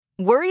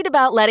Worried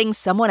about letting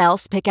someone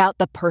else pick out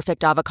the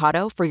perfect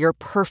avocado for your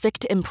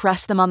perfect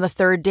impress them on the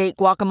third date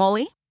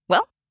guacamole?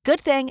 Well, good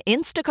thing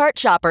Instacart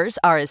shoppers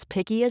are as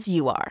picky as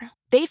you are.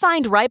 They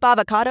find ripe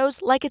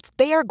avocados like it's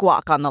their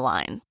guac on the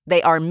line.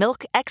 They are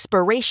milk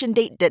expiration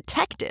date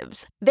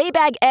detectives. They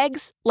bag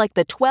eggs like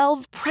the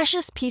 12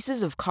 precious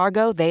pieces of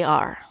cargo they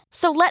are.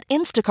 So let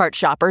Instacart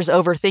shoppers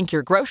overthink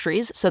your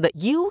groceries so that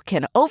you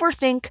can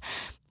overthink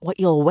what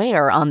you'll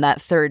wear on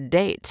that third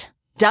date.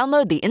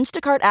 Download the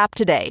Instacart app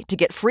today to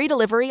get free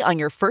delivery on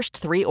your first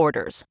 3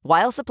 orders,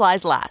 while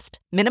supplies last.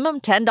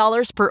 Minimum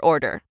 $10 per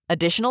order.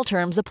 Additional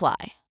terms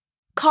apply.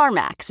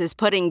 CarMax is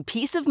putting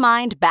peace of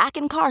mind back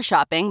in car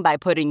shopping by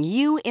putting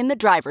you in the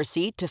driver's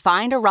seat to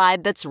find a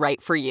ride that's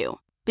right for you.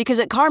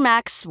 Because at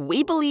CarMax,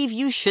 we believe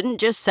you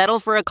shouldn't just settle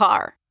for a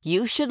car.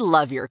 You should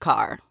love your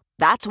car.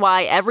 That's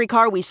why every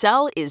car we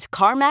sell is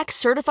CarMax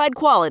certified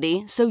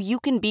quality, so you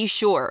can be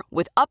sure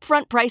with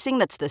upfront pricing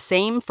that's the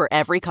same for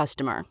every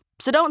customer.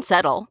 So don't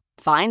settle.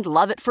 Find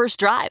love at first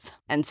drive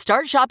and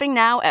start shopping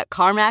now at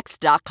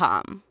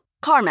CarMax.com.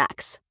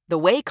 CarMax, the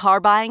way car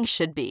buying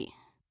should be.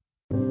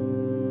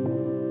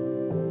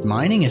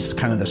 Mining is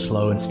kind of the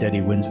slow and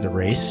steady wins the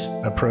race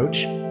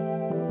approach.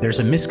 There's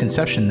a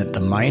misconception that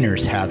the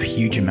miners have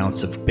huge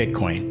amounts of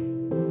Bitcoin.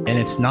 And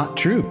it's not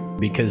true,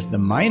 because the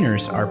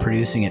miners are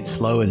producing it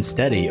slow and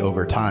steady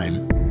over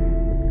time.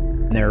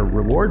 Their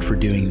reward for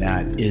doing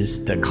that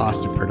is the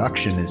cost of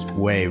production is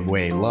way,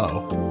 way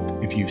low.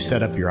 If you've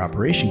set up your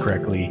operation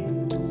correctly,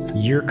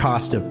 your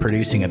cost of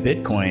producing a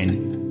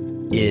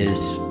Bitcoin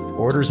is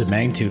orders of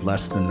magnitude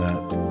less than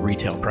the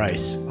retail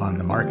price on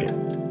the market.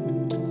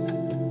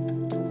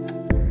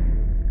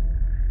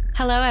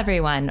 Hello,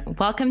 everyone.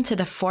 Welcome to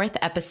the 4th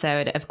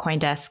episode of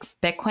CoinDesk's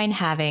Bitcoin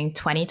Halving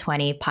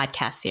 2020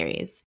 podcast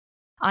series.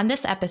 On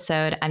this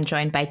episode, I'm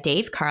joined by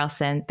Dave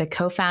Carlson, the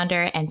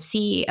co-founder and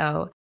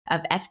CEO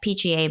of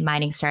FPGA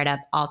mining startup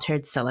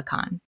Altered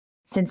Silicon.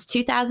 Since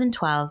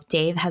 2012,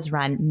 Dave has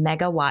run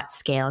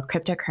megawatt-scale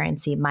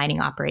cryptocurrency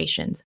mining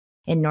operations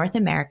in North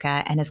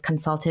America and has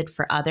consulted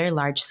for other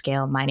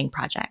large-scale mining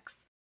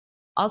projects.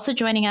 Also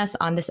joining us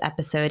on this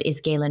episode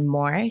is Galen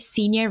Moore,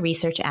 Senior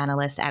Research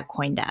Analyst at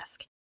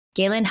CoinDesk.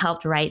 Galen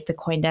helped write the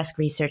CoinDesk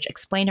Research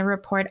Explainer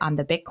report on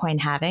the Bitcoin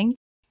halving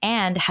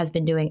and has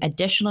been doing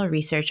additional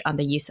research on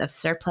the use of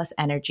surplus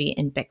energy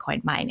in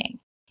Bitcoin mining.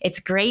 It's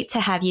great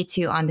to have you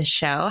two on the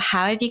show.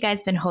 How have you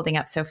guys been holding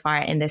up so far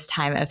in this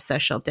time of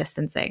social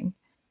distancing?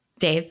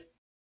 Dave?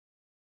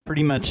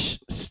 Pretty much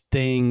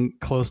staying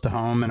close to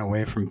home and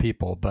away from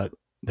people, but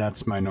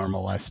that's my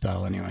normal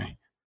lifestyle anyway.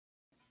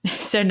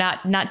 So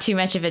not too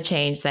much of a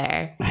change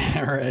there.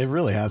 It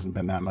really hasn't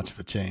been that much of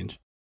a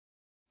change.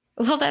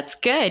 Well, that's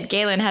good.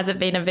 Galen, has it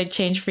been a big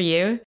change for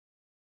you?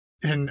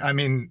 And I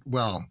mean,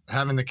 well,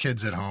 having the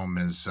kids at home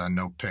is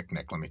no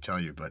picnic, let me tell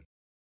you. But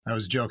I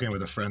was joking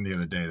with a friend the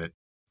other day that,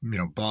 you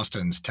know,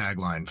 Boston's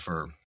tagline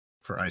for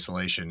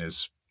isolation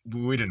is,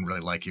 we didn't really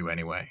like you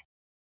anyway.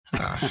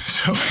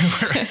 So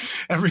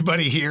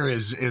everybody here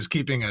is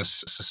keeping a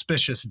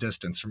suspicious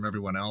distance from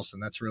everyone else.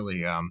 And that's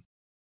really,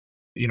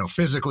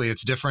 physically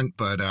it's different,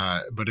 but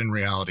in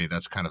reality,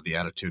 that's kind of the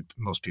attitude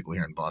most people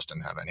here in Boston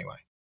have anyway.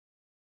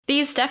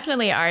 These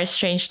definitely are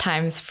strange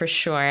times for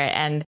sure,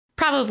 and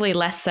probably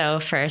less so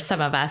for some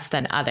of us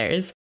than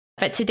others.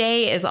 But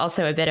today is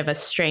also a bit of a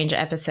strange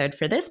episode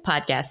for this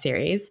podcast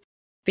series,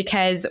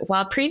 because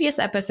while previous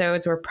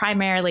episodes were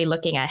primarily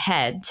looking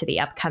ahead to the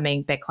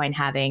upcoming Bitcoin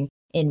halving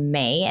in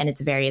May and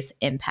its various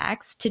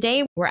impacts,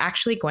 today we're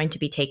actually going to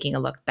be taking a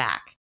look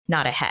back,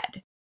 not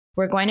ahead.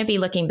 We're going to be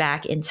looking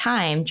back in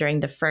time during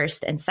the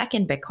first and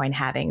second Bitcoin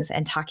halvings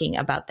and talking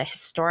about the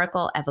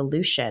historical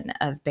evolution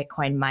of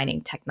Bitcoin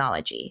mining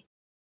technology.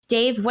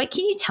 Dave, what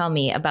can you tell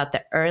me about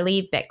the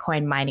early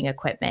Bitcoin mining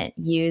equipment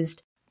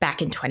used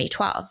back in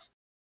 2012?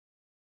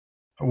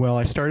 Well,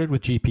 I started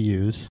with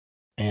GPUs,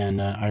 and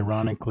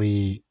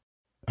ironically,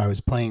 I was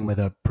playing with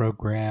a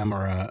program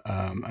or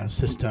a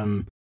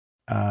system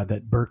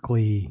that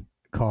Berkeley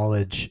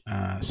College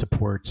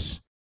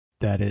supports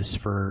that is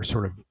for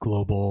sort of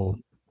global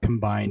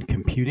combined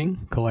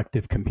computing,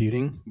 collective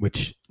computing,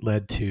 which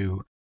led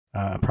to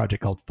a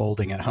project called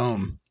Folding at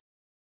Home,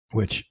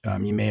 which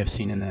you may have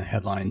seen in the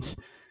headlines,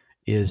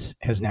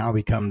 has now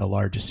become the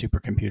largest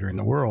supercomputer in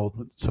the world,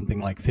 with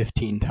something like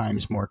 15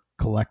 times more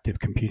collective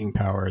computing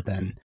power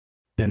than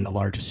the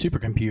largest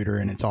supercomputer,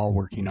 and it's all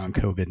working on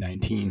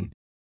COVID-19.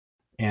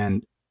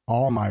 And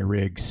all my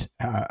rigs,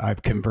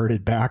 I've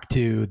converted back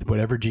to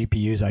whatever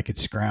GPUs I could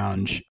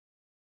scrounge.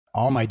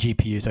 All my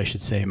GPUs, I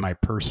should say, my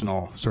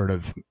personal sort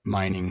of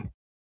mining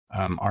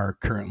are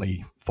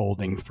currently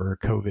folding for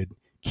COVID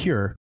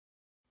cure.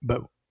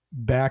 But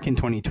back in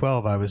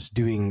 2012, I was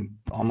doing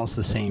almost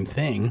the same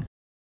thing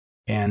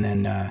and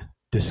then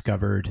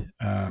discovered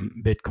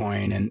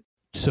Bitcoin. And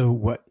so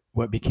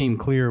what became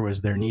clear was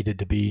there needed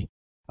to be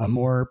a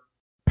more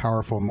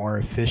powerful, more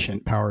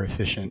efficient, power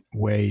efficient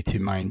way to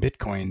mine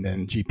Bitcoin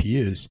than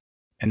GPUs.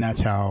 And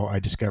that's how I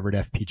discovered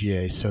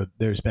FPGA. So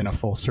there's been a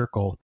full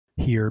circle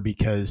here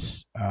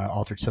because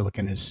Altered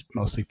Silicon is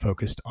mostly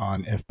focused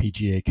on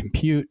FPGA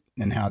compute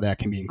and how that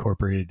can be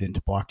incorporated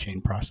into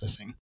blockchain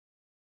processing.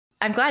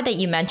 I'm glad that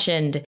you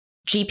mentioned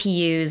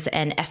GPUs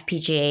and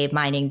FPGA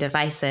mining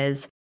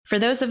devices. For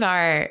those of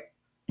our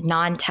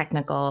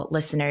non-technical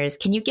listeners,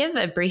 can you give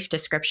a brief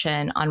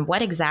description on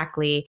what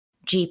exactly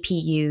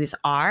GPUs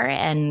are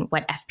and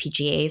what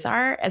FPGAs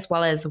are, as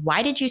well as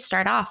why did you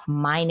start off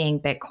mining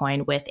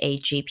Bitcoin with a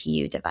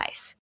GPU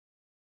device?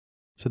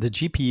 So the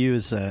GPU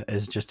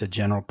is just a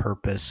general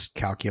purpose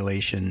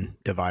calculation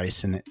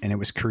device, and it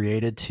was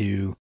created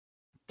to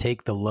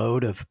take the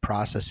load of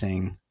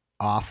processing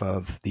off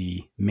of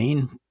the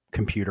main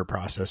computer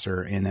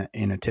processor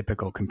in a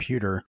typical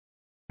computer,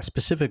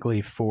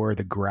 specifically for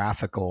the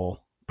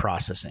graphical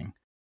processing.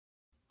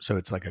 So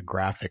it's like a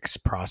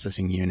graphics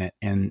processing unit,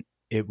 and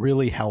it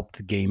really helped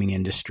the gaming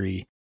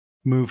industry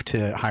move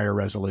to higher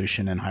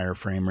resolution and higher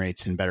frame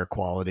rates and better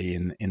quality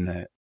in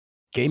the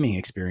gaming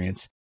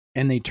experience.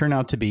 And they turn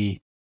out to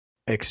be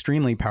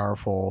extremely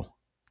powerful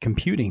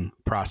computing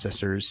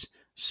processors.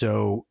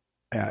 So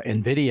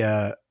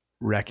NVIDIA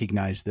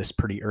recognized this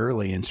pretty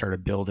early and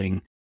started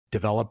building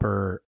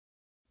developer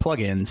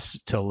plugins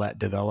to let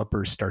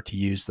developers start to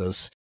use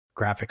those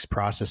graphics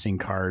processing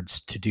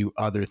cards to do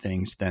other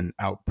things than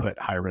output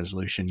high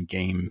resolution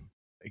game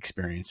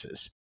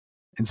experiences.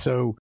 And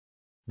so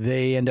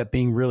they end up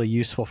being really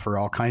useful for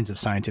all kinds of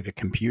scientific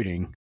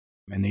computing,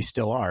 and they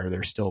still are.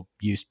 They're still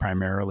used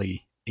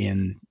primarily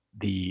in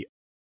the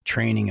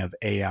training of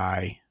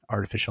AI,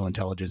 artificial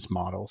intelligence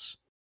models.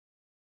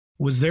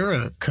 Was there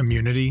a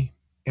community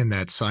in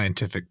that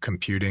scientific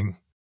computing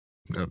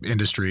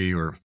industry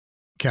or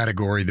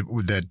category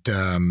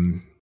that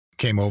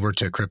came over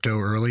to crypto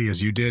early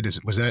as you did?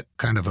 Was that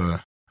kind of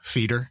a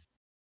feeder?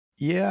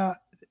 Yeah,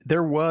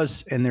 there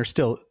was, and there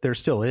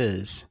still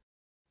is.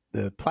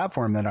 The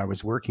platform that I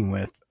was working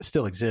with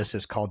still exists.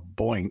 It's called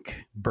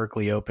BOINC,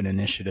 Berkeley Open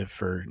Initiative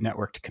for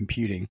Networked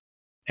Computing.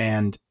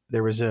 And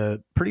there was a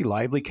pretty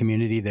lively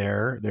community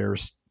there.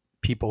 There's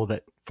people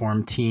that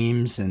form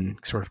teams and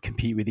sort of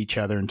compete with each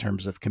other in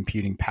terms of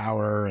computing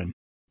power. And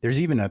there's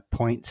even a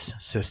points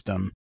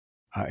system,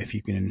 if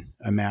you can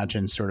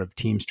imagine sort of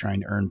teams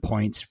trying to earn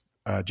points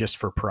just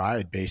for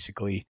pride,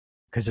 basically,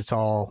 because it's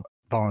all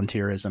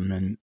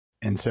volunteerism.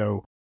 And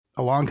so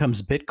along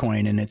comes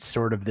Bitcoin, and it's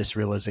sort of this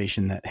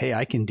realization that, hey,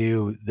 I can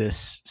do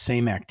this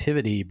same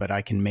activity, but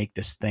I can make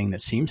this thing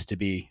that seems to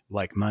be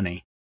like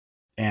money.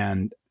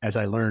 And as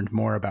I learned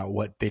more about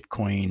what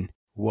Bitcoin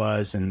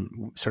was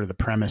and sort of the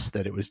premise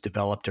that it was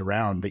developed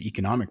around, the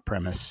economic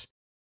premise,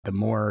 the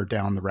more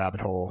down the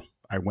rabbit hole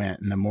I went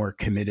and the more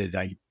committed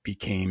I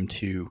became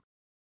to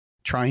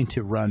trying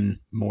to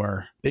run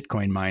more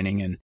Bitcoin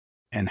mining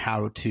and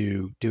how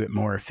to do it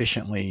more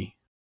efficiently.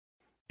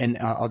 And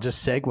I'll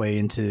just segue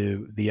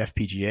into the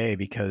FPGA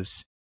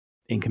because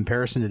in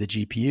comparison to the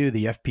GPU,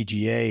 the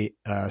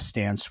FPGA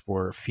stands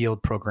for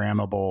Field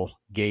Programmable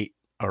Gate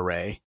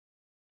Array.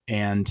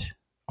 And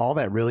all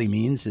that really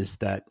means is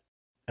that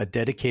a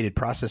dedicated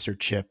processor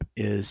chip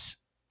is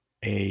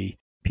a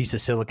piece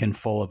of silicon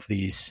full of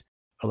these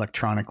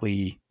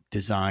electronically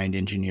designed,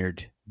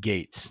 engineered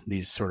gates,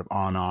 these sort of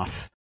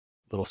on-off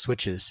little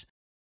switches.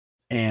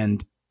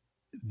 And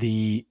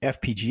the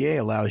FPGA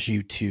allows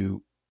you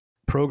to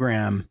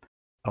program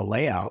a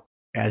layout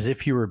as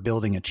if you were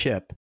building a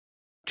chip,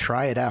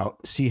 try it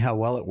out, see how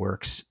well it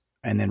works,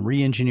 and then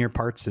re-engineer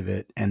parts of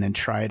it, and then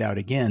try it out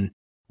again.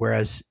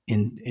 Whereas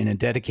in a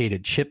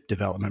dedicated chip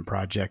development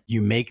project,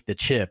 you make the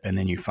chip and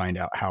then you find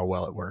out how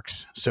well it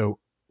works. So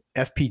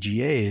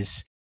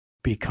FPGAs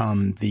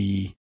become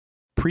the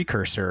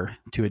precursor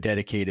to a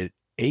dedicated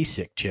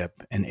ASIC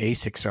chip, and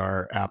ASICs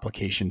are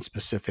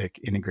application-specific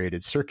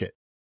integrated circuit.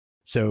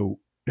 So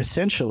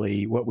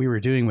essentially, what we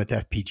were doing with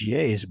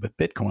FPGAs with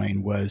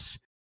Bitcoin was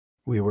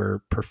we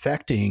were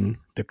perfecting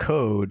the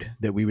code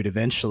that we would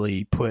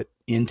eventually put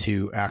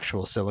into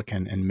actual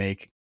silicon and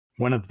make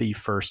one of the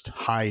first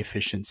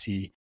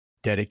high-efficiency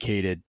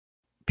dedicated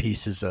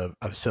pieces of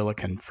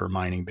silicon for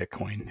mining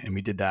Bitcoin. And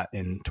we did that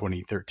in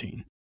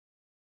 2013.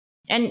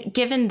 And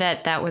given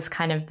that that was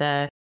kind of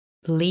the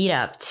lead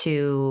up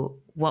to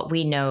what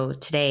we know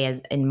today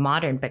as in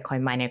modern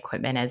Bitcoin mining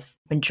equipment as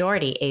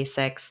majority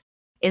ASICs,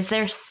 is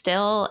there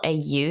still a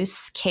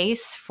use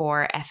case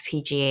for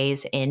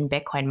FPGAs in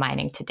Bitcoin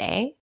mining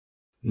today?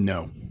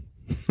 No.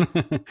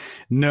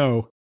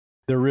 No,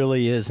 there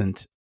really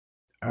isn't.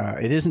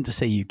 It isn't to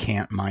say you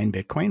can't mine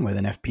Bitcoin with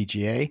an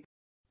FPGA,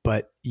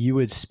 but you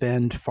would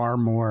spend far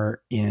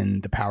more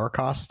in the power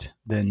cost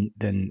than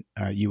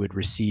you would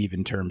receive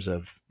in terms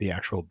of the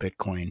actual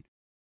Bitcoin.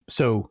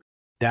 So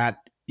that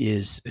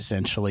is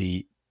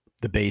essentially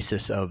the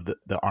basis of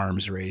the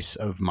arms race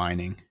of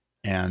mining.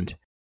 And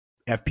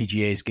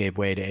FPGAs gave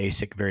way to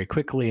ASIC very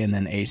quickly, and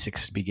then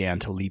ASICs began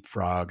to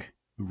leapfrog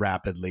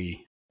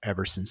rapidly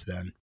ever since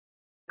then.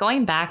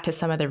 Going back to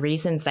some of the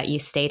reasons that you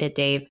stated,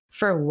 Dave,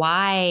 for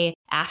why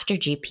after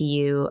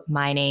GPU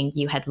mining,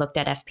 you had looked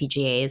at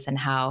FPGAs and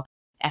how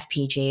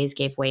FPGAs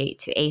gave way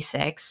to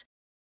ASICs.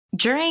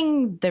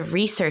 During the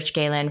research,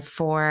 Galen,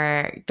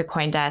 for the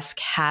CoinDesk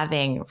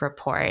Halving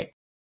report,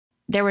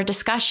 there were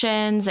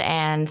discussions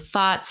and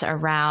thoughts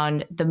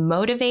around the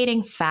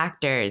motivating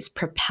factors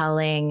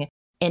propelling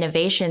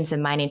innovations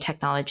in mining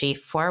technology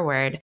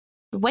forward.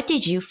 What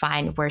did you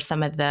find were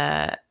some of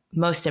the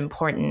most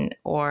important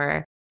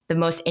or the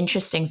most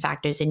interesting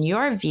factors in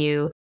your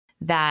view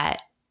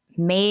that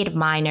made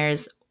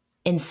miners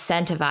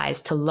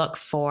incentivized to look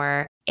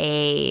for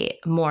a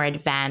more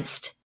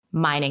advanced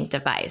mining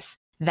device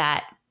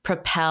that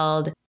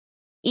propelled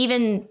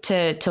even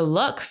to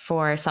look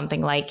for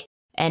something like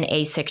an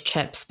ASIC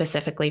chip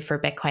specifically for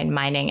Bitcoin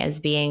mining as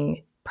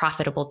being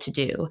profitable to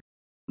do?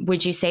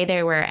 Would you say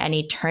there were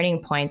any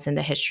turning points in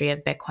the history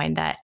of Bitcoin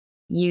that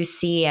you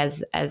see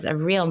as a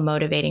real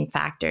motivating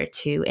factor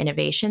to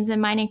innovations in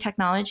mining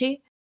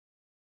technology?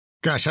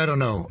 Gosh, I don't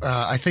know.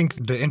 I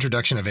think the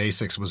introduction of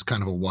ASICs was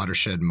kind of a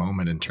watershed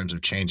moment in terms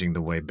of changing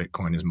the way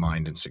Bitcoin is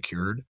mined and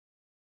secured.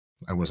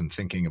 I wasn't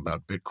thinking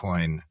about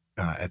Bitcoin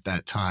at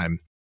that time,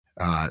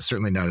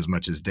 certainly not as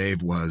much as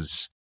Dave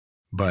was,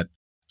 but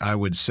I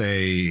would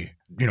say,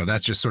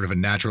 that's just sort of a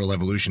natural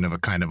evolution of a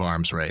kind of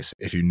arms race.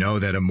 If you know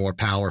that a more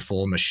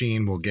powerful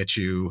machine will get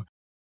you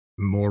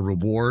more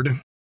reward,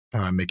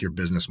 make your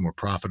business more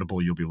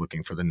profitable, you'll be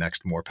looking for the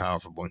next more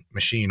powerful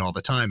machine all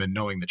the time, and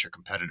knowing that your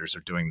competitors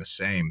are doing the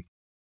same.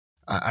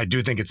 I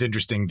do think it's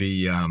interesting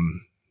the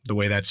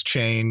way that's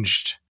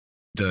changed,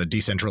 the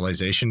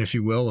decentralization, if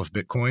you will, of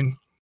Bitcoin.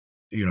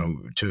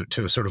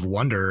 To sort of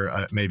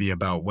wonder maybe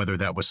about whether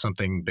that was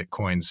something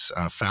Bitcoin's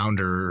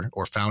founder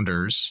or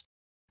founders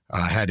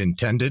had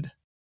intended.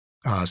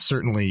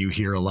 Certainly, you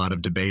hear a lot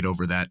of debate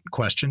over that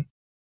question.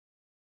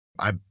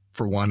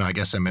 For one, I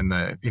guess I'm in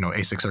the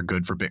ASICs are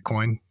good for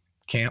Bitcoin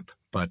camp.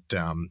 But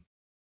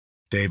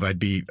Dave, I'd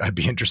be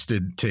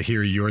interested to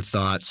hear your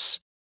thoughts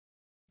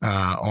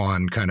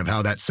on kind of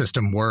how that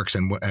system works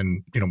and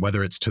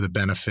whether it's to the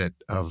benefit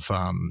of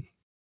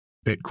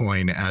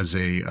Bitcoin as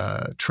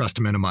a trust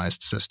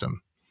minimized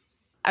system.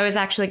 I was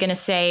actually going to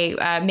say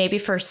maybe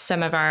for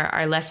some of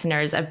our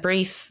listeners, a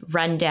brief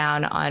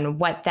rundown on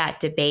what that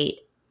debate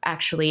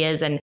actually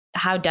is and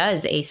how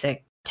does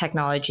ASIC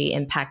technology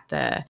impact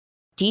the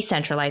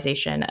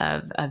decentralization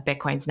of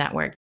Bitcoin's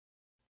network.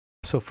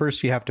 So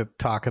first you have to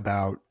talk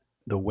about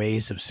the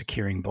ways of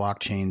securing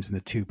blockchains, and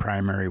the two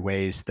primary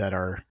ways that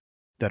are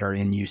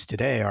in use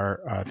today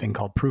are a thing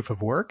called proof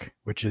of work,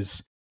 which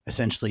is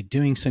essentially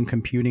doing some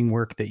computing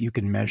work that you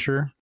can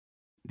measure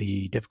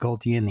the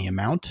difficulty and the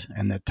amount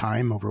and the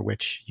time over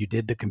which you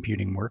did the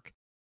computing work,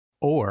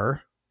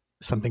 or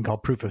something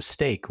called proof of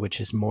stake, which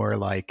is more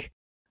like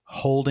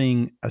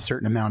holding a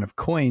certain amount of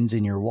coins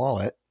in your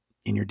wallet,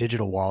 in your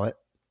digital wallet,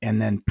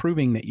 and then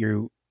proving that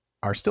you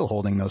are still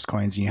holding those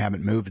coins and you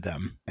haven't moved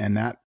them. And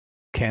that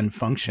can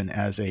function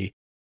as a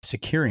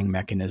securing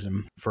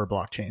mechanism for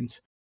blockchains.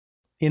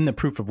 In the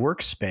proof of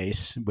work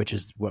space, which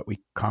is what we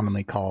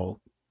commonly call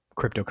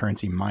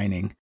cryptocurrency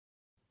mining,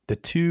 the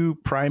two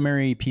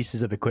primary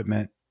pieces of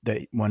equipment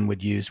that one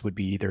would use would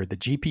be either the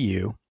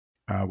GPU,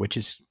 which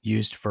is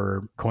used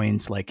for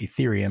coins like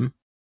Ethereum,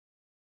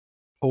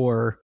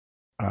 or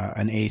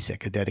an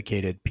ASIC, a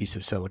dedicated piece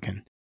of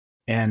silicon.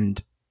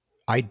 And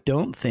I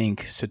don't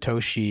think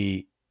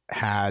Satoshi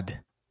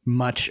had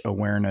much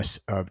awareness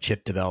of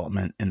chip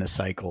development and the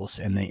cycles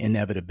and the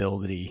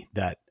inevitability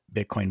that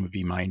Bitcoin would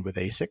be mined with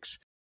ASICs.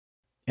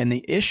 And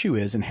the issue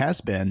is, and has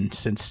been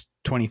since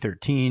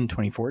 2013,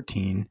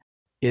 2014,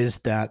 is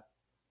that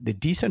the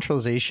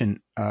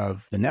decentralization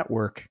of the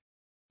network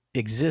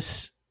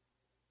exists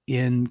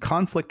in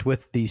conflict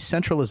with the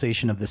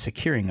centralization of the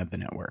securing of the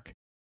network.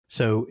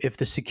 So if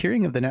the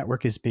securing of the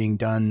network is being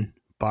done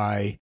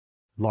by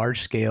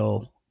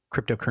large-scale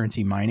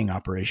cryptocurrency mining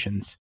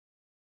operations,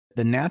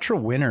 the natural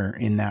winner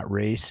in that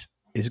race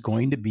is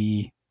going to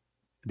be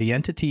the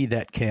entity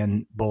that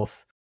can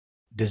both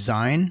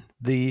design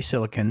the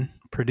silicon,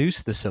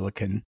 produce the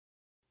silicon,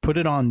 put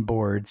it on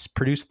boards,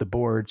 produce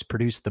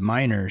the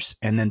miners,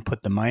 and then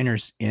put the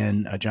miners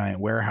in a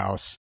giant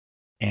warehouse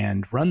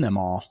and run them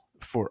all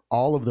for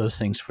all of those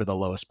things for the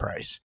lowest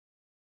price.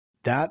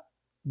 That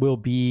will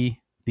be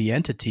the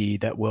entity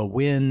that will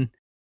win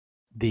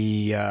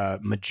the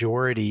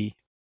majority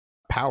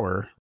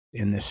power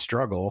in this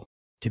struggle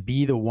to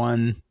be the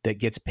one that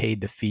gets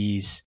paid the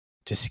fees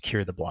to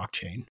secure the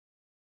blockchain.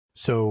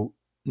 So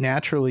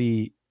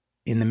naturally,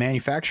 in the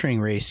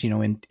manufacturing race,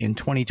 in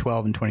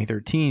 2012 and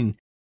 2013,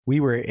 we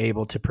were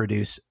able to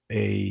produce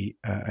an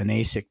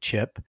ASIC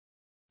chip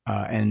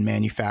and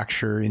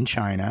manufacture in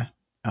China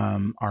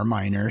our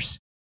miners.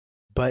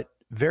 But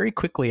very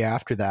quickly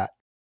after that,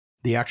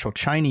 the actual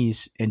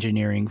Chinese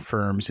engineering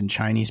firms and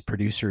Chinese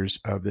producers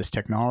of this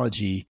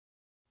technology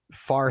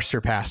far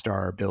surpassed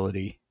our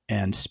ability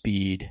and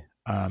speed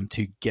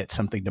to get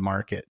something to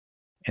market.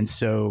 And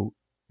so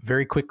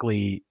very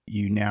quickly,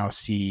 you now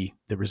see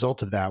the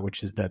result of that,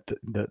 which is that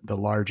the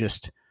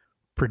largest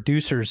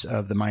producers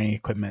of the mining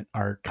equipment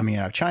are coming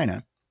out of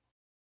China.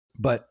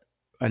 But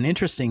an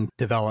interesting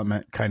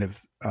development kind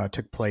of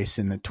took place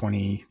in the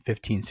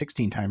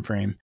 2015-16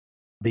 timeframe.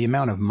 The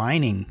amount of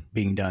mining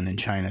being done in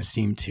China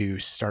seemed to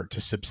start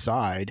to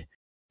subside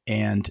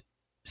and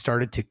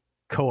started to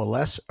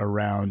coalesce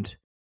around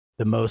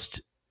the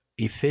most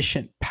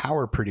efficient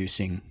power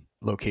producing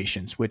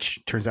locations,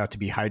 which turns out to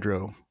be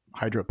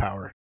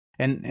hydropower.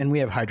 And we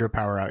have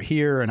hydropower out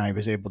here, and I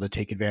was able to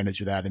take advantage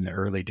of that in the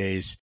early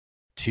days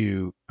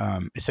to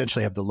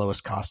essentially have the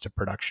lowest cost of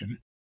production.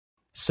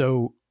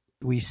 So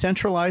we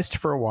centralized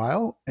for a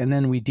while, and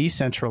then we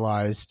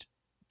decentralized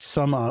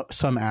some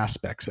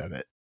aspects of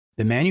it.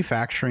 The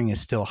manufacturing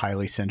is still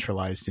highly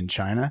centralized in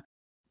China,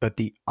 but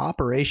the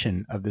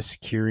operation of the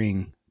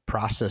securing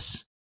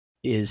process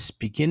is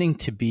beginning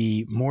to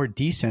be more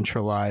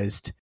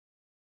decentralized,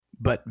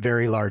 but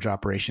very large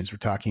operations. We're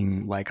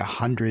talking like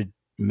 100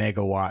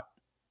 megawatt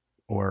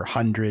or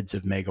hundreds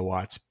of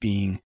megawatts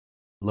being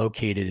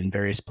located in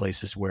various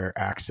places where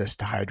access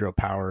to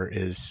hydropower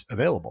is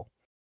available.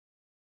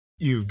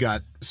 You've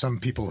got some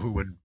people who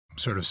would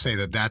sort of say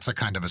that that's a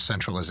kind of a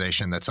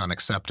centralization that's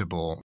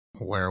unacceptable,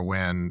 where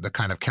when the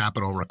kind of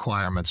capital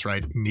requirements,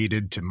 right,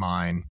 needed to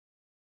mine.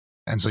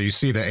 And so you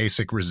see the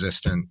ASIC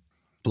resistant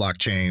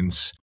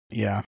blockchains.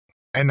 Yeah.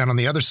 And then on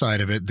the other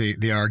side of it,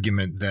 the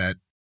argument that,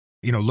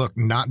 look,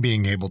 not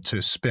being able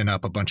to spin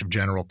up a bunch of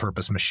general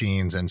purpose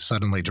machines and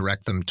suddenly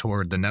direct them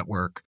toward the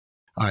network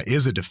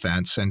is a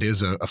defense and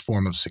is a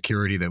form of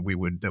security that we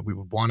would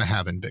want to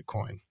have in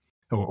Bitcoin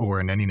or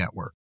in any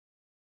network.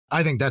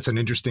 I think that's an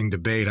interesting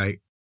debate.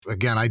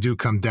 I do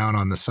come down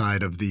on the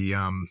side of the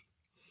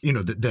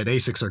that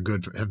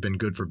ASICs have been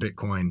good for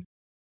Bitcoin.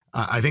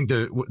 I think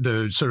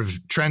the sort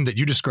of trend that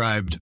you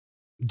described,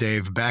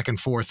 Dave, back and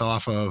forth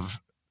off of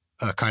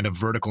a kind of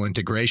vertical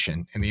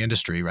integration in the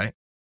industry, right,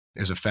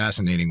 is a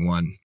fascinating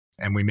one.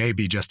 And we may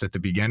be just at the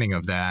beginning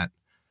of that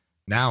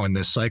now in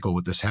this cycle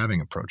with this halving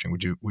approaching.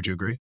 Would you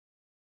agree?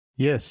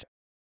 Yes.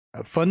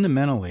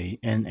 Fundamentally,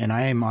 and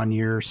I am on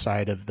your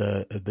side of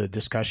the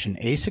discussion,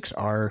 ASICs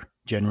are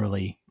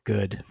generally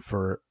good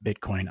for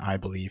Bitcoin, I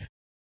believe,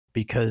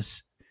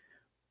 because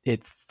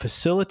it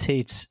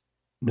facilitates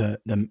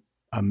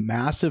a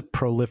massive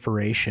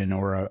proliferation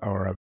or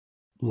a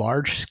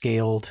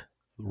large-scaled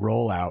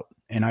rollout.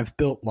 And I've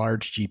built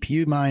large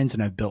GPU mines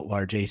and I've built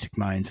large ASIC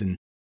mines, and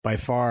by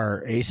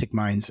far ASIC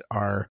mines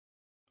are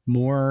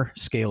more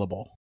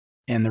scalable.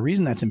 And the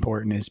reason that's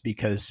important is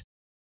because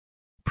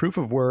proof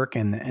of work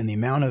and the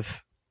amount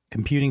of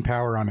computing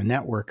power on a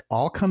network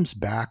all comes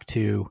back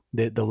to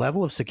the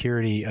level of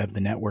security of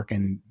the network,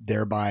 and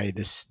thereby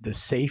the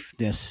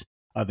safeness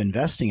of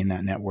investing in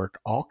that network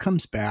all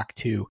comes back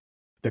to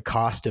the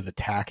cost of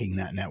attacking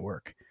that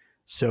network.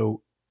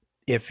 So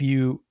if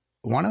you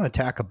want to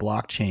attack a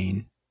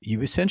blockchain,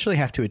 you essentially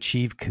have to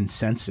achieve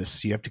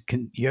consensus. You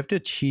have to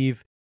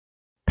achieve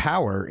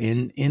power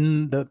in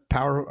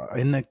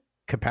the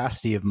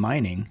capacity of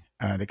mining,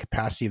 the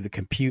capacity of the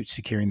compute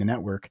securing the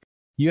network.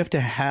 You have to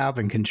have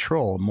and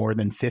control more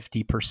than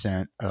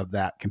 50% of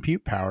that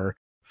compute power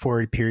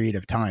for a period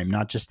of time,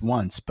 not just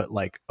once, but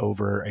like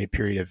over a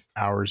period of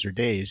hours or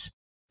days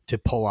to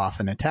pull off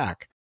an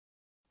attack.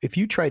 If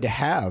you tried to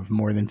have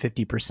more than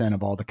 50%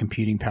 of all the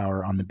computing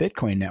power on the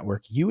Bitcoin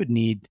network, you would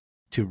need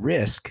to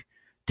risk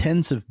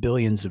tens of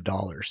billions of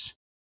dollars.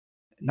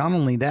 Not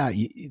only that,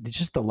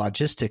 just the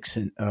logistics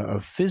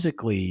of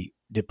physically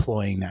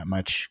deploying that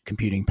much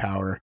computing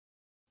power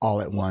all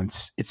at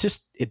once,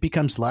 it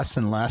becomes less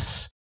and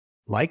less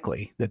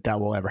likely that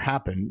will ever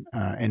happen,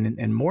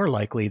 and more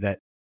likely that,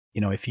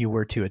 if you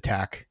were to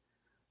attack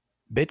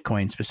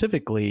Bitcoin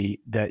specifically,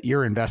 that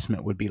your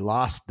investment would be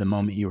lost the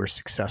moment you were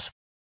successful.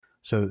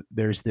 So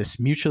there's this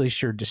mutually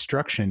assured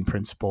destruction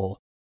principle,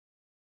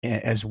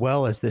 as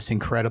well as this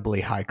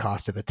incredibly high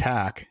cost of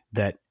attack,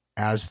 that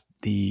as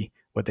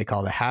what they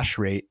call the hash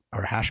rate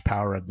or hash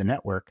power of the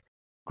network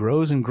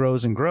grows and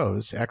grows and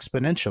grows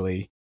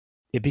exponentially,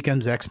 it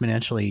becomes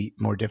exponentially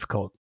more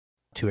difficult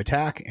to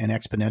attack and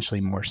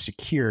exponentially more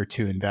secure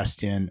to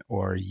invest in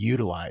or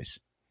utilize.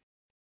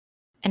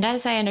 And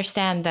as I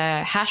understand,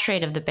 the hash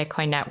rate of the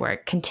Bitcoin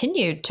network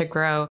continued to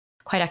grow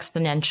quite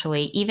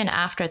exponentially even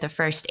after the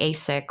first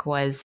ASIC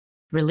was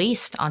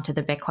released onto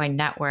the Bitcoin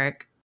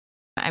network.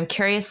 I'm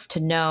curious to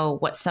know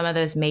what some of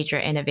those major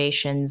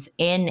innovations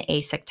in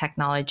ASIC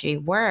technology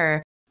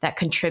were that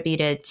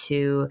contributed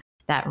to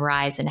that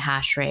rise in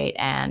hash rate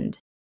and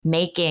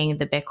making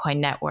the Bitcoin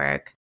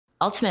network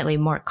ultimately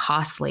more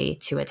costly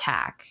to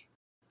attack.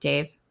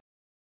 Dave?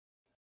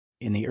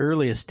 In the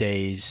earliest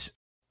days,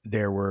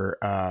 there were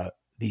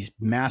these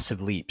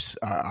massive leaps.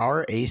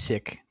 Our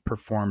ASIC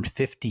performed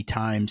 50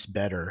 times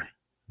better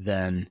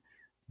than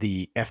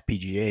the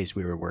FPGAs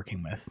we were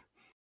working with.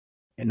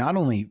 And not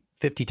only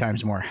 50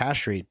 times more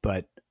hash rate,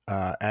 but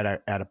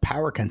at a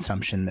power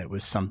consumption that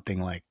was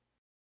something like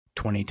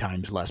 20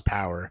 times less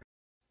power.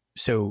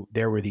 So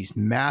there were these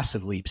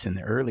massive leaps in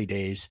the early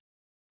days,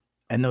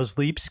 and those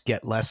leaps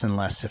get less and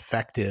less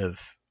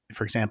effective.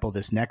 For example,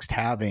 this next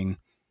halving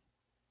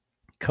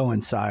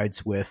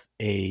coincides with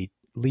a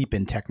leap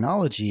in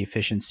technology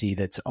efficiency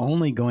that's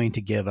only going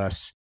to give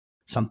us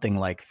something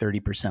like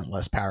 30%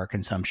 less power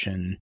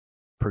consumption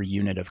per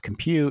unit of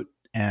compute.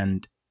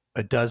 And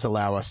it does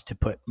allow us to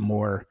put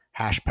more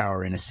hash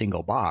power in a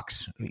single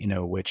box,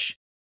 which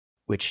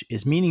which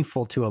is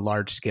meaningful to a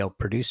large scale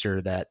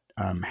producer that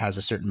has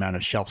a certain amount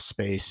of shelf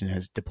space and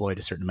has deployed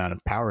a certain amount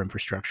of power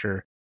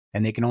infrastructure,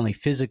 and they can only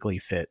physically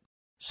fit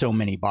so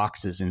many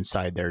boxes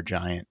inside their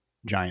giant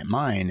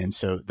mine. And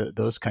so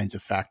those kinds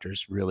of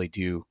factors really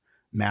do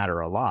matter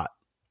a lot.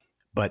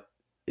 But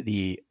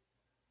the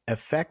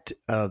effect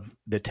of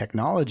the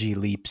technology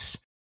leaps,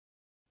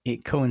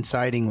 it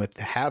coinciding with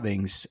the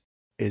halvings,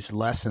 is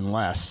less and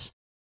less.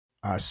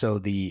 So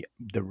the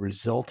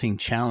resulting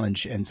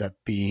challenge ends up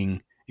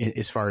being,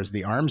 as far as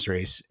the arms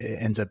race, it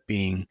ends up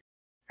being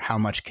how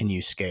much can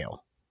you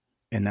scale?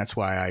 And that's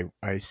why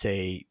I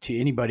say to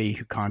anybody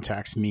who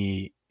contacts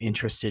me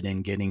interested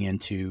in getting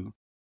into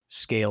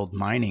scaled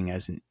mining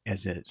as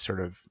a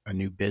sort of a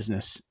new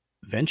business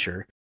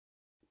venture,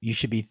 you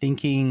should be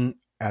thinking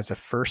as a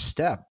first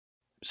step,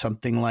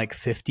 something like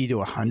 50 to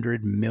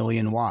 100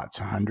 million watts,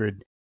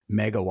 100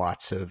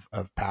 megawatts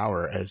of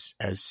power as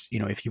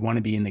if you want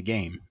to be in the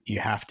game, you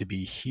have to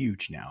be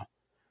huge now.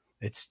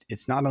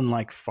 It's not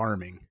unlike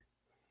farming.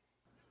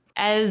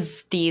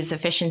 As these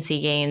efficiency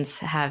gains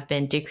have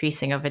been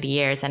decreasing over the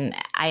years, and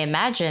I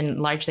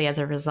imagine largely as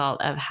a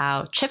result of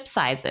how chip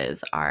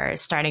sizes are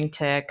starting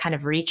to kind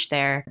of reach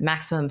their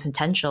maximum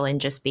potential in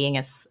just being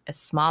as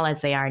small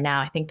as they are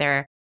now. I think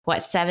they're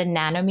 7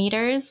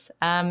 nanometers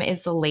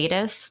is the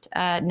latest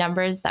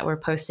numbers that were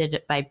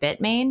posted by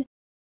Bitmain.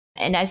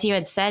 And as you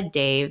had said,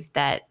 Dave,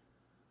 that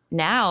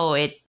now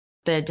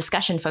the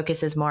discussion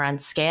focuses more on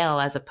scale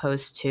as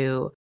opposed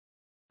to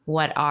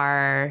what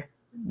are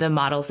the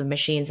models of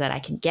machines that I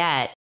can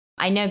get.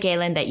 I know,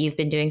 Galen, that you've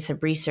been doing some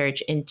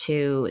research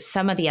into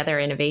some of the other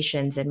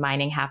innovations in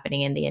mining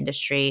happening in the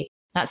industry,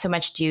 not so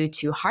much due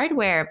to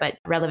hardware, but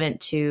relevant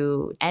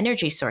to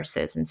energy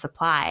sources and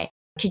supply.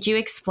 Could you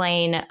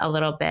explain a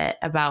little bit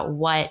about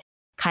what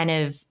kind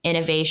of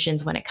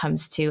innovations when it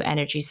comes to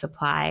energy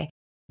supply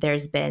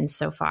there's been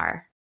so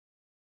far?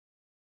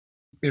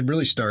 It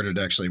really started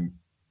actually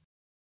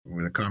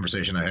with a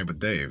conversation I had with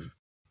Dave.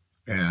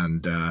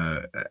 And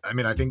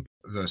I think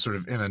the sort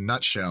of in a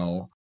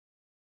nutshell,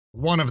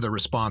 one of the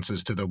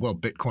responses to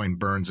Bitcoin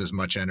burns as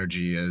much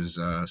energy as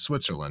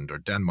Switzerland or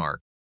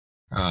Denmark.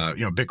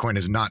 Bitcoin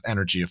is not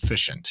energy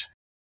efficient.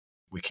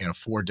 We can't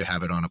afford to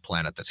have it on a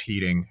planet that's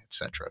heating,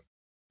 etc.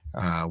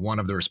 One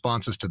of the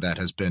responses to that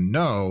has been,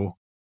 no,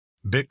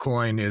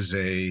 Bitcoin is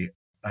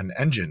an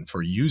engine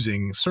for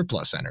using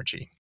surplus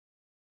energy.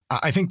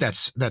 I think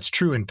that's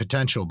true in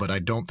potential, but I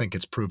don't think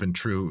it's proven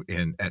true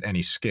at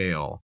any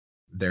scale.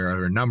 There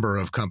are a number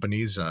of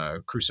companies,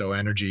 Crusoe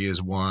Energy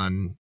is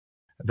one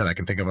that I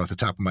can think of off the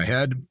top of my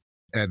head,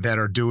 that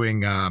are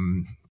doing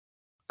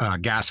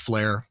gas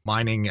flare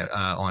mining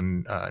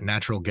on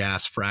natural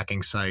gas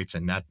fracking sites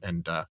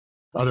and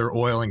other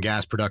oil and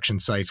gas production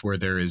sites where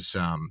there is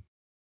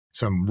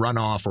some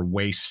runoff or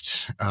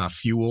waste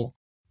fuel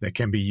that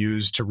can be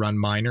used to run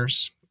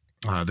miners.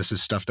 This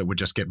is stuff that would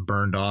just get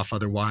burned off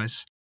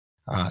otherwise.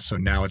 So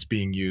now it's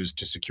being used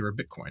to secure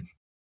Bitcoin.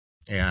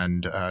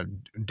 And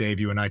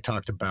Dave, you and I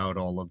talked about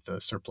all of the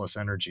surplus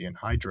energy in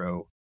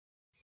hydro.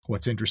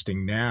 What's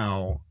interesting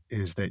now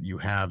is that you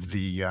have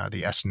the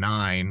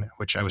S9,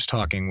 which I was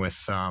talking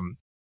with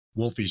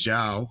Wolfie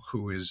Zhao,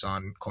 who is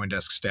on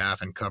CoinDesk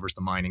staff and covers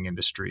the mining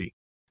industry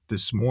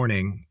this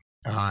morning.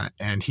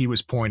 And he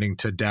was pointing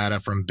to data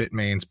from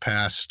Bitmain's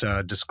past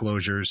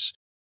disclosures,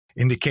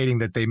 indicating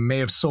that they may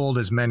have sold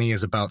as many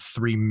as about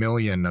 3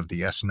 million of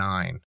the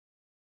S9.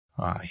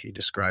 He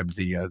described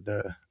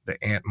the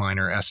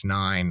Antminer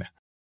S9,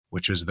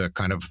 which is the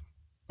kind of,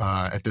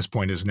 at this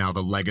point, is now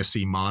the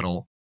legacy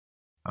model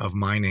of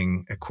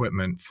mining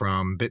equipment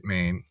from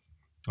Bitmain.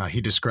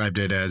 He described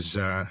it as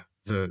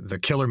the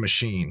killer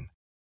machine.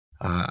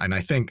 And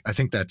I think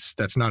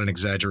that's not an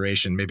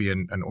exaggeration, maybe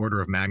an order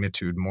of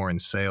magnitude more in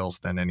sales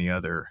than any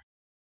other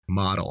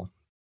model.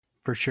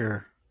 For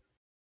sure.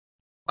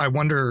 I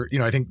wonder,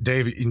 I think,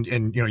 Dave,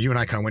 and you and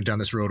I kind of went down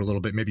this road a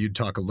little bit. Maybe you'd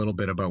talk a little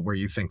bit about where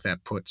you think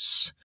that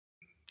puts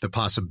the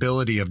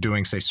possibility of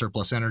doing, say,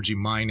 surplus energy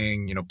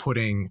mining,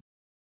 putting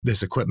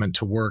this equipment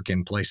to work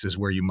in places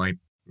where you might,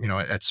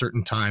 at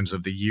certain times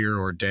of the year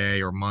or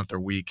day or month or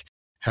week,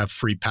 have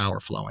free power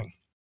flowing.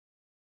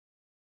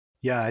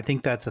 Yeah, I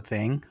think that's a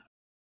thing.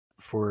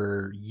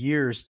 For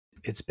years,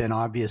 it's been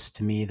obvious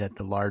to me that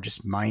the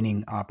largest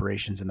mining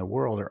operations in the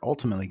world are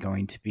ultimately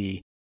going to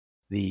be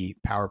the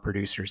power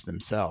producers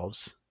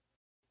themselves.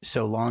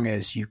 So long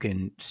as you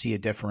can see a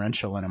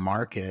differential in a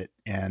market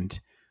and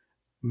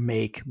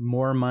make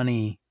more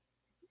money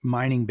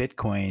mining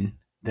Bitcoin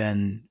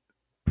than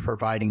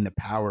providing the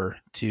power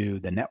to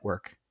the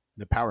network,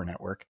 the power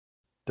network,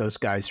 those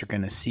guys are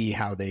going to see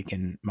how they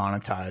can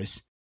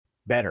monetize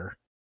better.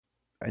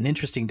 An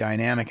interesting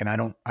dynamic, and I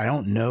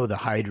don't know the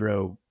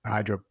hydro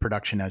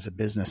production as a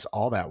business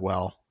all that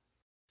well,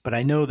 but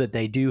I know that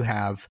they do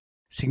have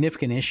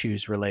significant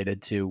issues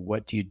related to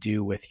what do you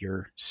do with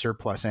your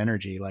surplus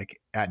energy.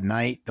 Like at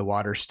night, the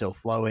water's still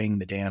flowing,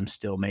 the dam's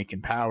still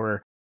making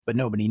power, but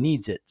nobody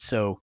needs it.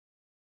 So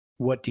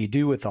what do you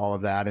do with all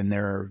of that? And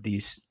there are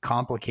these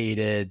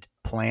complicated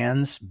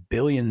plans,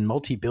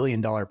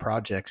 multi-billion dollar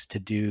projects to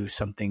do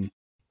something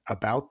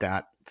about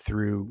that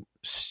through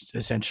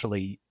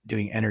essentially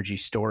doing energy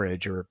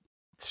storage or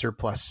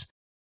surplus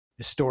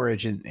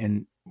storage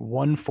in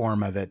one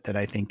form of it that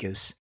I think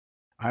is,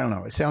 I don't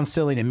know, it sounds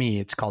silly to me.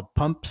 It's called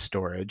pump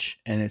storage,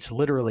 and it's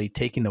literally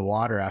taking the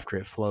water after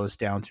it flows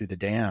down through the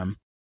dam,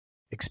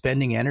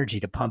 expending energy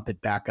to pump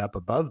it back up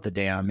above the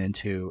dam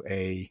into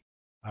a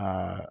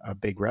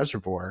big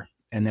reservoir,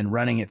 and then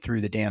running it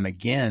through the dam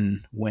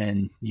again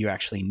when you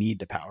actually need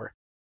the power.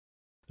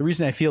 The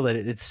reason I feel that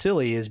it's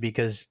silly is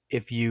because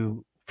if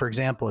you, for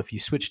example, if you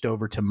switched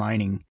over to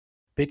mining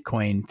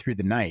Bitcoin through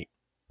the night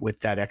with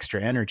that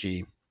extra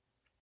energy,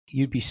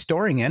 you'd be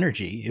storing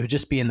energy. It would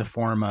just be in the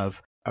form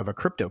of a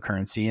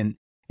cryptocurrency. And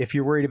if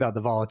you're worried about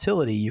the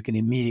volatility, you can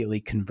immediately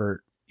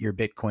convert your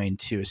Bitcoin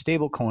to a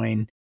stable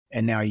coin.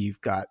 And now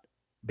you've got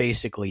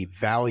basically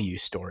value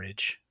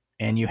storage,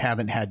 and you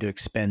haven't had to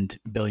expend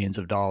billions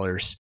of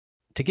dollars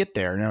to get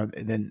there. Now,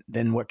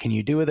 then what can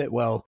you do with it?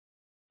 Well,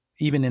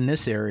 even in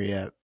this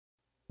area,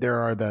 there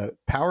are the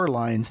power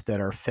lines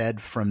that are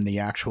fed from the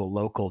actual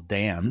local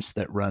dams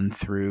that run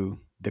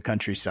through the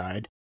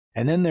countryside.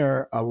 And then there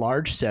are a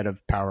large set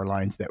of power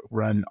lines that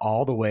run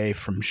all the way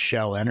from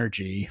Shell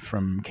Energy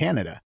from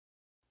Canada.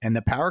 And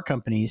the power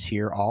companies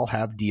here all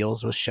have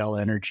deals with Shell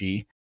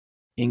Energy.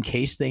 In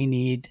case they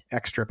need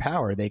extra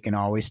power, they can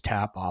always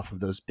tap off of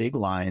those big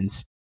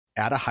lines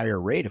at a higher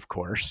rate, of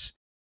course,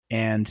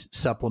 and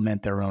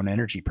supplement their own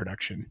energy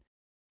production.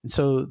 And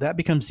so that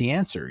becomes the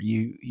answer.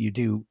 You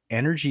do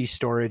energy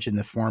storage in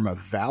the form of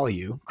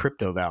value,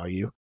 crypto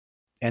value.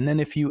 And then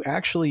if you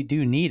actually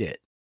do need it,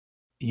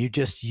 you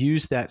just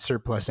use that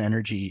surplus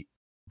energy,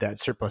 that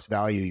surplus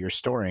value you're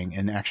storing,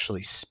 and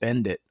actually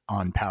spend it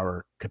on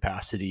power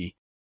capacity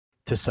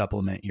to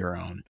supplement your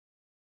own.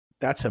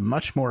 That's a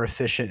much more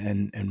efficient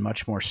and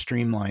much more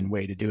streamlined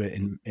way to do it,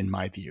 in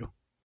my view.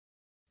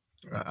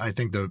 I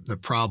think the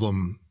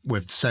problem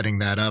with setting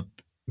that up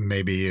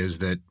maybe is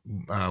that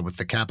with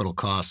the capital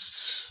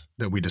costs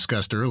that we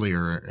discussed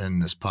earlier in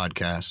this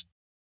podcast,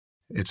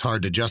 it's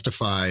hard to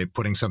justify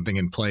putting something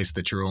in place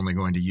that you're only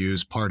going to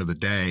use part of the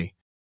day.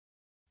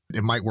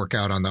 It might work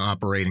out on the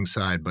operating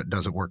side, but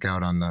doesn't work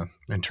out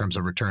in terms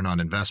of return on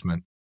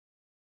investment.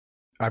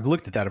 I've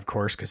looked at that, of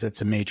course, because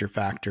it's a major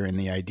factor in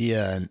the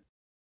idea. And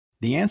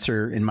the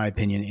answer, in my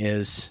opinion,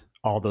 is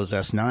all those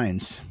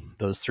S9s,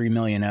 those 3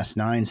 million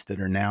S9s that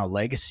are now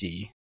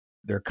legacy.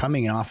 They're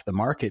coming off the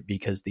market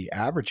because the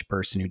average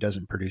person who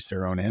doesn't produce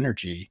their own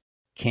energy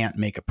can't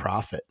make a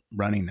profit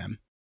running them.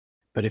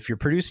 But if you're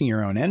producing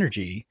your own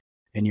energy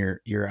and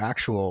your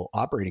actual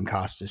operating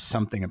cost is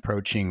something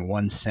approaching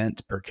 1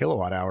 cent per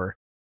kilowatt hour,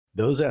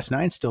 those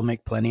S9s still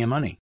make plenty of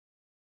money.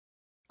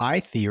 I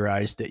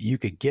theorized that you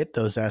could get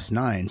those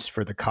S9s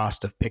for the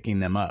cost of picking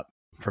them up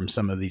from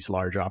some of these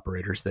large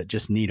operators that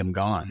just need them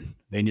gone.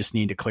 They just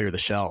need to clear the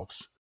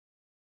shelves.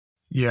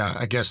 Yeah,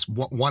 I guess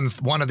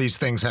one of these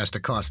things has to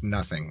cost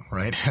nothing,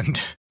 right?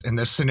 And in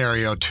this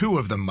scenario, 2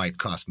 of them might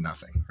cost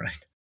nothing,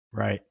 right?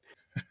 Right.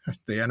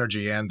 The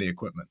energy and the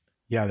equipment.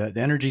 Yeah,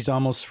 the energy's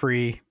almost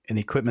free and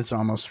the equipment's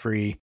almost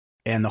free.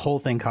 And the whole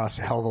thing costs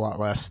a hell of a lot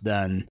less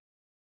than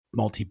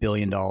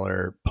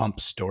multi-billion-dollar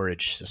pump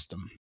storage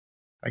system.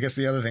 I guess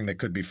the other thing that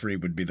could be free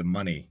would be the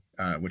money,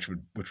 which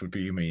would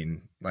be,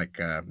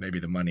 maybe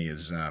the money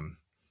is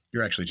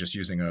you're actually just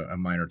using a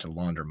miner to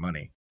launder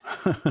money.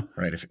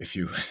 Right.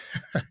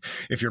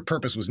 If your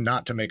purpose was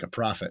not to make a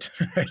profit,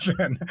 right,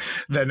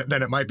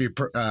 then it might be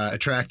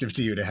attractive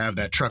to you to have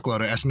that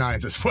truckload of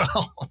S9s as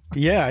well.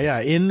 Yeah.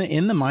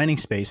 In the mining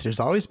space, there's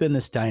always been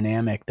this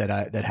dynamic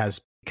that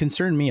has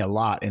concerned me a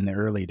lot in the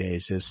early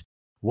days. Is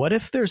what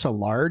if there's a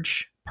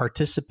large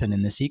participant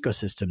in this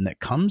ecosystem that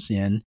comes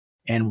in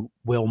and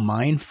will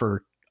mine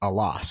for a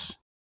loss?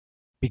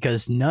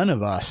 Because none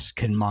of us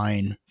can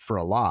mine for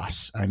a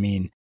loss. I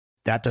mean,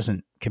 that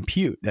doesn't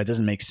compute. That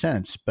doesn't make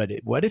sense. But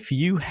what if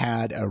you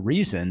had a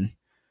reason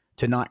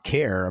to not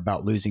care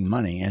about losing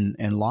money? And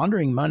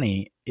laundering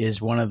money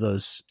is one of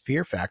those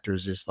fear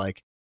factors. Is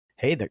like,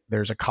 hey,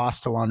 there's a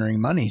cost to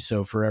laundering money.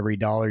 So for every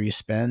dollar you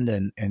spend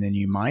and then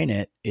you mine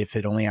it, if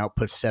it only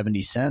outputs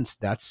 70 cents,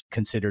 that's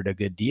considered a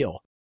good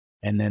deal.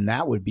 And then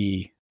that would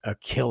be a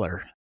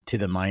killer to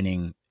the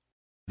mining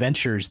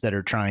ventures that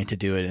are trying to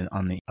do it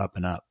on the up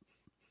and up.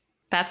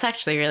 That's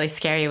actually really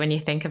scary when you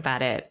think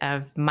about it,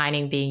 of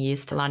mining being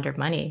used to launder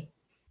money.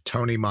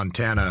 Tony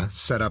Montana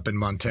set up in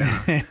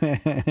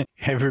Montana.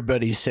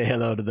 Everybody say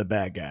hello to the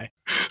bad guy.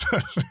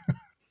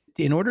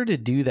 In order to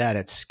do that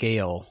at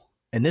scale,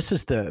 and this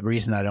is the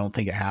reason I don't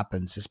think it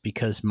happens, is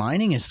because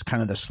mining is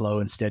kind of the slow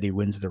and steady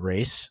wins the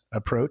race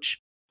approach.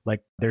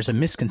 Like there's a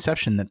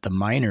misconception that the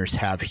miners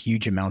have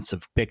huge amounts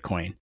of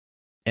Bitcoin.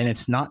 And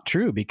it's not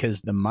true,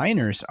 because the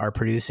miners are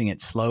producing it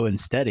slow and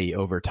steady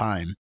over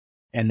time.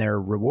 And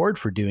their reward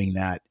for doing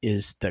that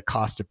is the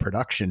cost of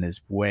production is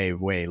way,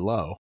 way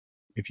low.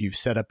 If you've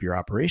set up your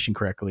operation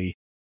correctly,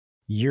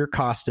 your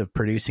cost of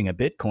producing a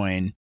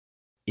Bitcoin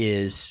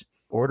is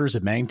orders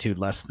of magnitude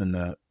less than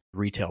the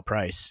retail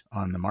price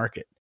on the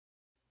market.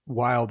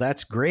 While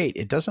that's great,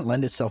 it doesn't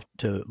lend itself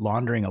to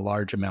laundering a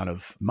large amount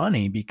of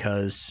money,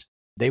 because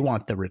they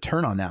want the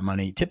return on that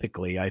money.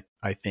 Typically,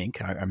 I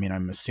think, I mean,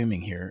 I'm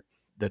assuming here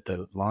that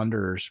the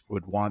launderers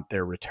would want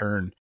their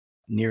return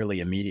nearly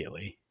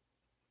immediately,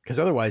 because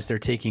otherwise they're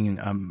taking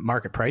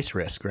market price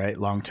risk, right?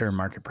 Long-term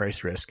market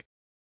price risk.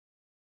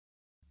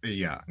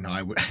 Yeah,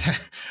 no,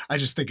 I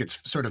just think it's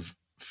sort of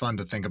fun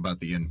to think about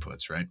the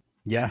inputs, right?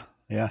 Yeah.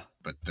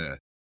 But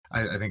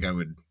I think I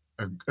would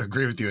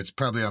agree with you. It's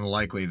probably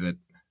unlikely that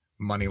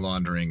money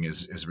laundering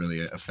is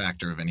really a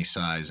factor of any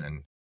size.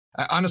 And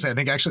honestly, I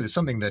think actually it's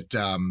something that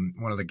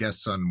one of the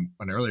guests on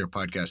an earlier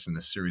podcast in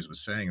this series was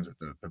saying, is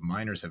that the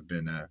miners have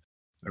been a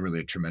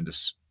really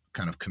tremendous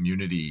kind of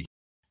community,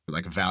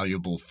 like a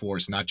valuable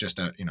force, not just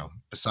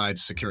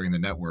besides securing the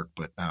network,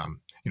 but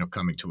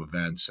coming to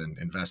events and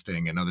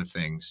investing and other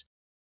things.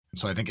 And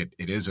so I think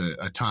it is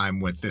a time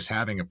with this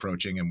halving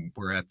approaching, and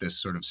we're at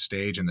this sort of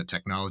stage in the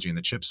technology and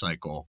the chip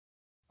cycle.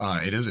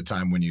 It is a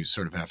time when you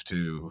sort of have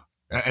to,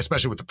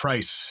 especially with the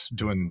price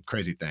doing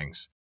crazy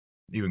things,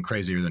 even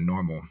crazier than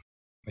normal,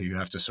 you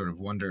have to sort of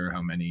wonder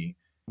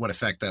what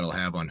effect that'll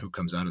have on who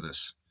comes out of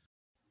this.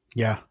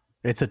 Yeah,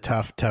 it's a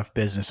tough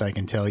business, I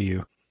can tell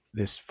you.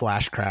 This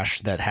flash crash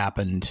that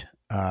happened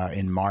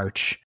in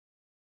March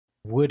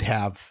would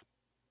have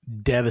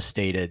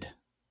devastated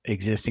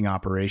existing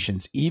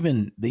operations,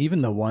 even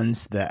the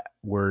ones that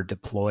were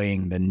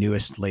deploying the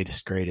newest,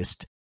 latest,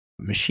 greatest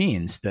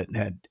machines that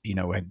had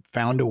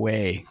found a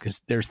way,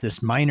 because there's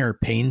this miner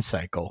pain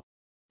cycle.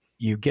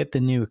 You get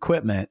the new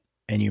equipment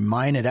and you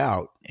mine it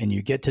out, and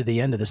you get to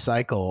the end of the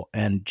cycle,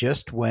 and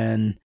just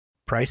when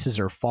prices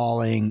are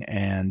falling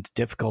and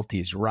difficulty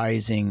is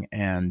rising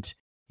and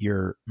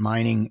your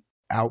mining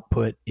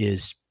output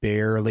is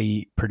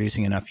barely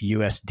producing enough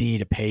USD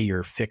to pay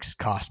your fixed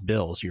cost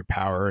bills, your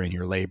power and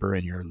your labor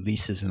and your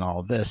leases and all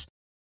of this,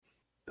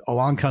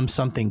 along comes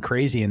something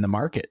crazy in the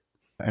market.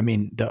 I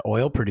mean, the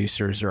oil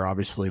producers are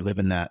obviously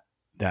living that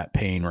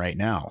pain right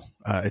now.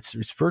 It's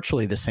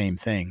virtually the same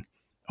thing,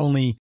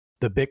 only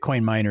the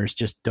Bitcoin miners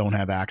just don't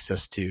have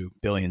access to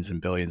billions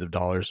and billions of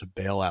dollars of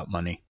bailout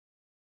money.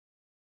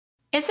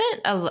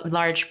 Isn't a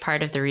large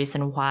part of the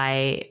reason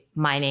why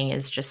mining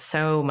is just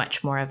so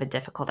much more of a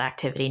difficult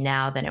activity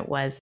now than it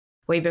was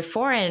way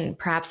before, and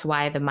perhaps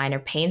why the miner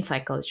pain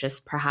cycle is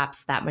just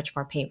perhaps that much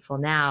more painful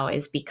now,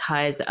 is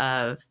because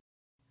of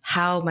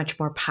how much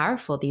more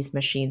powerful these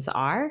machines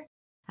are?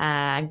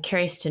 I'm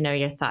curious to know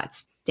your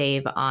thoughts,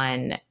 Dave,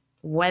 on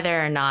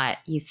whether or not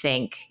you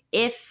think,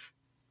 if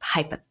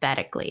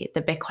hypothetically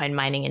the Bitcoin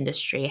mining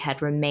industry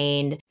had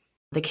remained,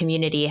 the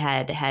community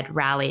had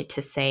rallied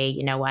to say,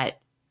 you know what,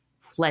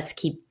 let's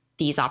keep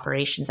these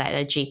operations at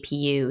a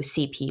GPU,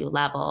 CPU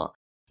level,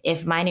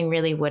 if mining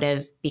really would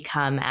have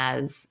become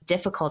as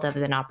difficult of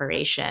an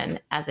operation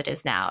as it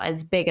is now,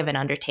 as big of an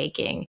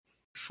undertaking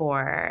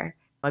for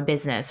a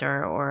business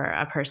or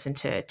a person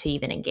to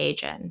even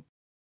engage in?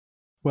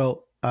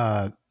 Well,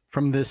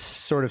 from this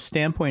sort of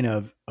standpoint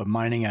of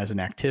mining as an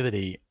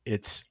activity,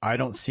 I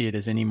don't see it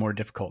as any more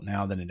difficult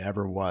now than it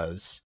ever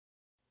was.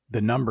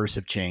 The numbers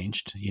have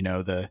changed,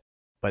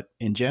 but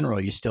in general,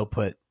 you still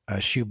put a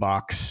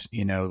shoebox,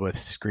 with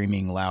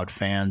screaming loud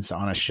fans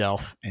on a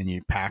shelf, and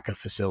you pack a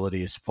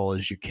facility as full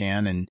as you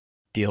can and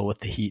deal with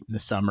the heat in the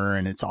summer.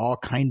 And it's all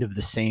kind of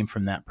the same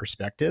from that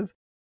perspective.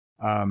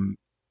 The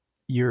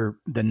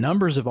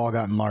numbers have all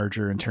gotten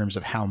larger in terms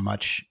of how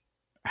much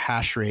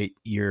hash rate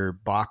your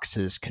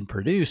boxes can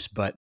produce.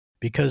 But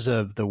because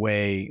of the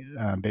way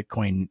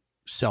Bitcoin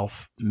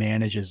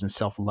self-manages and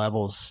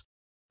self-levels,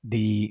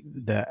 the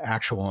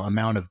actual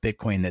amount of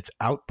Bitcoin that's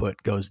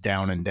output goes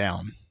down and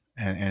down.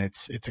 And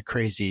it's a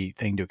crazy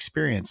thing to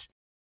experience.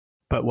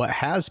 But what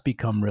has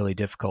become really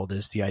difficult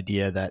is the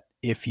idea that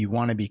if you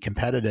want to be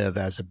competitive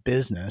as a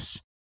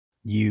business,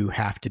 you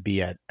have to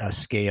be at a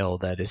scale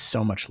that is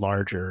so much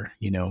larger.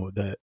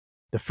 The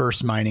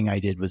first mining I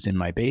did was in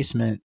my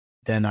basement.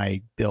 Then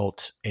I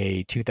built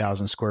a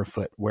 2,000 square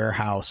foot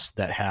warehouse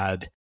that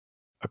had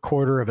a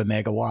quarter of a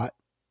megawatt.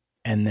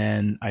 And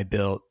then I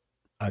built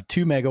a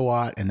 2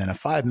 megawatt, and then a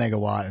 5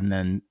 megawatt, and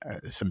then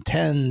some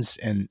tens,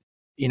 and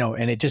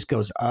it just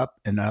goes up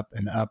and up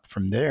and up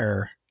from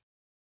there.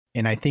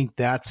 And I think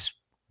that's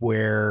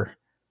where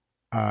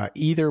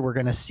either we're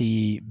going to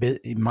see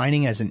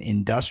mining as an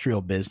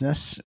industrial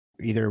business,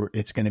 either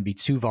it's going to be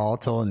too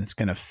volatile and it's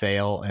going to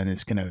fail and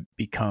it's going to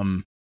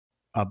become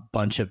a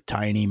bunch of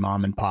tiny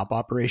mom and pop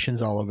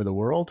operations all over the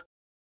world.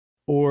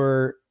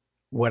 Or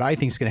what I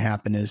think is going to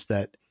happen is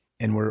that,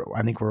 and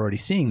I think we're already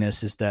seeing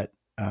this, is that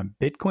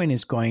Bitcoin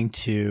is going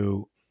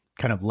to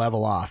kind of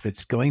level off.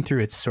 It's going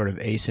through its sort of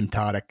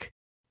asymptotic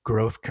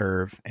growth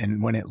curve.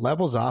 And when it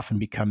levels off and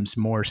becomes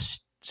more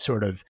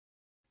sort of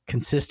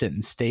consistent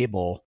and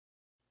stable,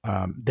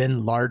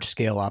 then large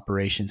scale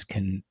operations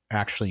can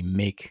actually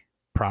make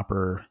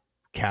proper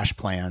cash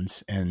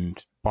plans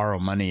and borrow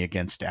money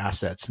against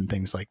assets and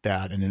things like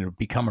that. And it'll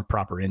become a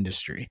proper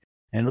industry,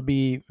 and it'll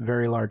be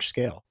very large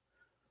scale.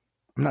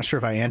 I'm not sure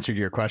if I answered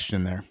your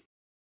question there.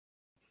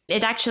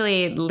 It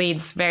actually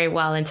leads very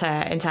well into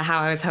how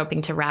I was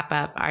hoping to wrap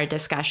up our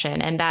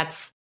discussion. And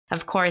that's,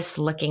 of course,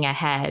 looking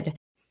ahead.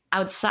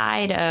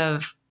 Outside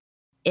of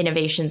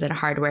innovations in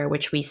hardware,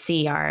 which we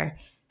see are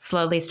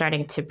slowly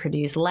starting to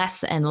produce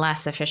less and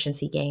less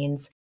efficiency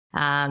gains.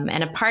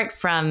 And apart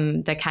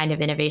from the kind of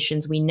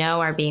innovations we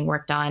know are being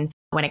worked on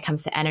when it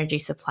comes to energy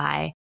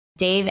supply,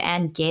 Dave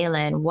and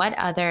Galen, what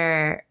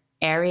other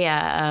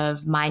area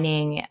of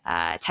mining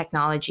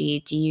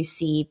technology do you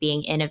see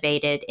being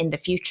innovated in the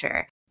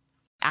future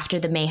after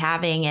the May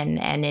halving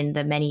and in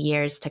the many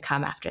years to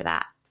come after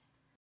that?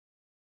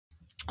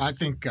 I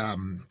think,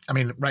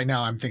 right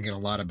now I'm thinking a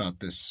lot about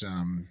this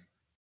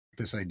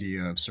this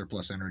idea of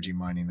surplus energy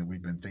mining that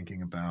we've been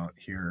thinking about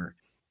here.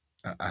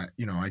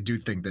 I do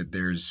think that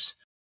there's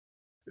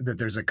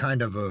a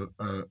kind of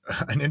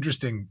an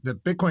interesting,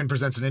 that Bitcoin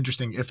presents an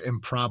interesting, if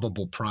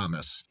improbable,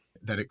 promise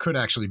that it could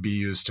actually be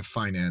used to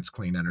finance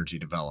clean energy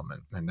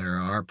development. And there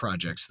are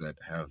projects that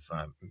have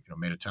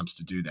made attempts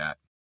to do that,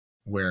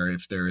 where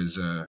if there is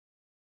a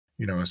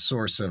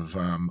source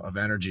of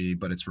energy,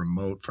 but it's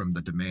remote from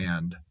the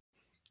demand,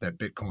 that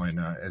Bitcoin,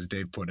 as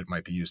Dave put it,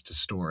 might be used to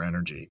store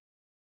energy.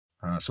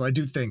 So I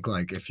do think,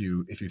 like, if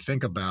you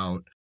think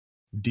about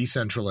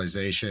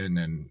decentralization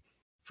and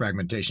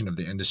fragmentation of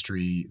the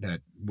industry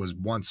that was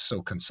once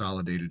so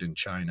consolidated in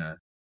China,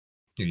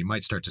 you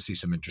might start to see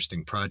some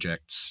interesting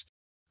projects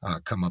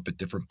come up at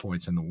different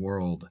points in the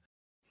world.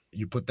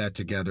 You put that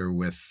together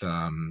with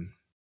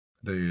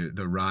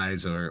the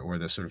rise or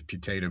the sort of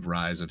putative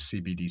rise of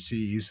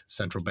CBDCs,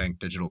 central bank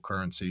digital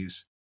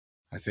currencies.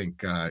 I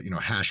think,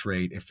 hash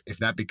rate, if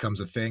that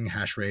becomes a thing,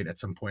 hash rate at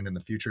some point in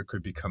the future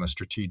could become a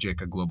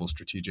global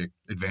strategic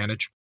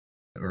advantage,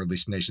 or at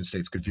least nation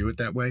states could view it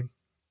that way.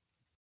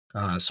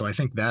 So I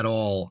think that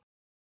all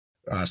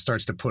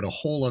starts to put a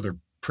whole other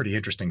pretty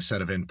interesting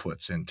set of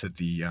inputs into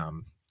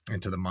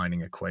the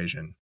mining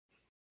equation.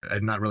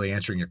 I'm not really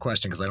answering your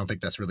question because I don't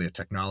think that's really a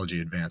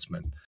technology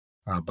advancement,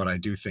 but I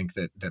do think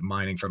that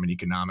mining from an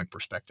economic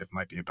perspective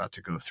might be about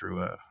to go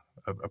through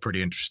a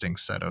pretty interesting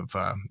set of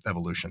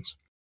evolutions.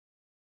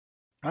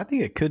 I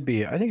think it could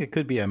be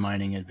a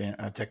mining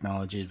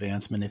technology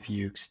advancement if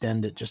you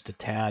extend it just a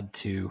tad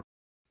to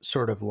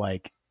sort of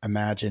like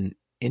imagine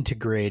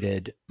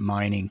integrated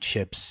mining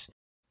chips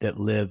that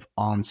live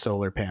on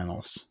solar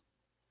panels,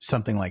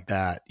 something like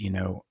that.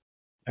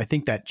 I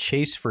think that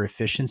chase for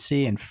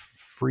efficiency and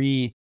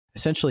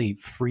essentially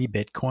free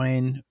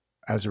Bitcoin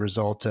as a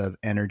result of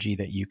energy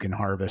that you can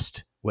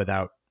harvest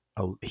without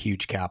a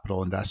huge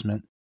capital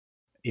investment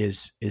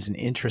is an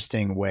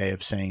interesting way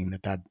of saying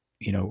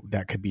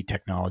that could be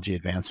technology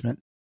advancement.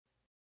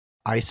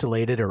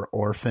 Isolated or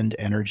orphaned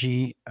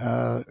energy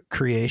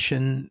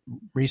creation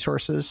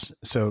resources.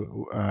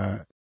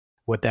 So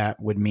what that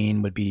would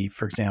mean would be,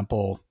 for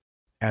example,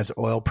 as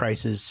oil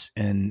prices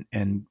and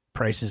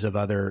prices of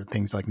other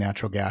things like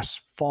natural gas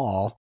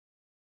fall,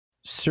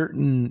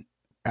 certain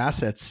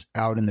assets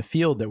out in the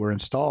field that were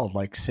installed,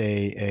 like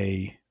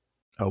say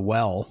a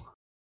well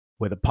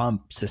with a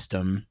pump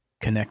system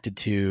connected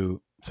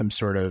to some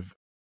sort of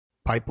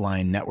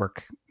pipeline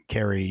network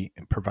carry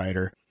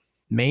provider,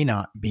 may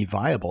not be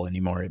viable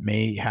anymore. It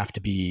may have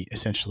to be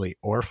essentially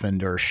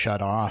orphaned or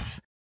shut off,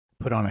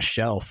 put on a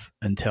shelf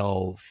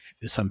until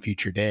some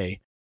future day.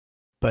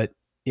 But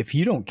if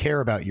you don't care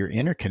about your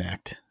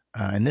interconnect,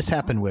 and this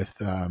happened with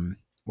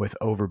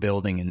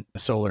overbuilding in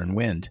solar and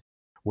wind,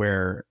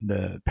 where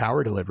the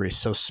power delivery is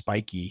so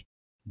spiky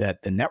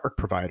that the network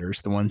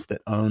providers, the ones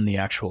that own the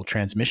actual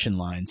transmission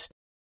lines,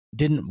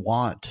 didn't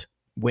want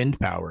wind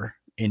power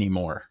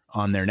anymore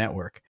on their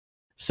network.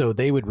 So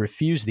they would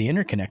refuse the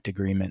interconnect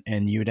agreement,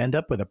 and you would end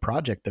up with a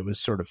project that was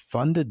sort of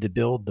funded to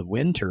build the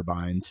wind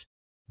turbines,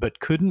 but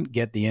couldn't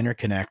get the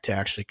interconnect to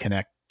actually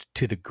connect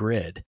to the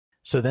grid.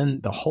 So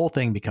then the whole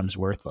thing becomes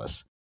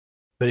worthless.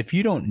 But if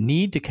you don't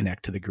need to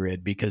connect to the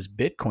grid because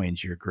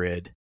Bitcoin's your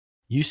grid,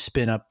 you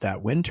spin up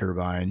that wind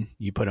turbine,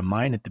 you put a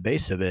mine at the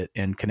base of it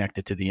and connect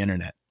it to the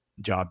internet.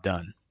 Job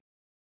done.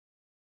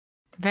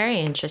 Very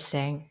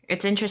interesting.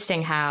 It's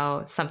interesting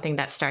how something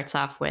that starts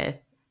off with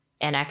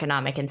an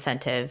economic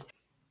incentive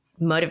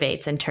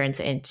motivates and turns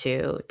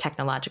into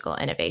technological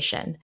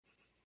innovation.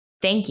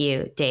 Thank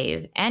you,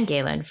 Dave and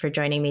Galen, for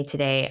joining me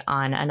today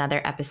on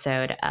another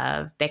episode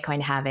of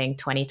Bitcoin Halving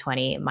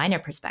 2020 Miner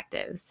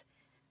Perspectives.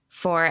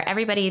 For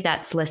everybody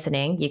that's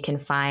listening, you can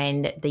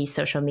find the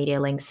social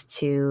media links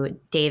to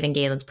Dave and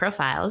Galen's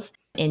profiles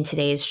in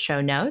today's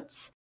show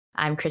notes.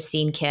 I'm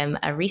Christine Kim,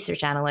 a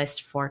research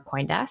analyst for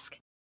CoinDesk.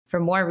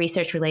 For more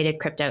research-related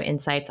crypto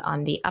insights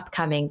on the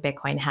upcoming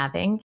Bitcoin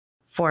halving,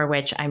 for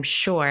which I'm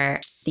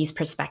sure these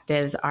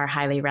perspectives are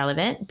highly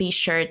relevant, be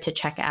sure to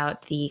check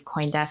out the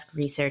CoinDesk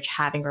Research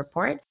Halving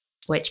Report,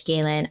 which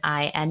Galen,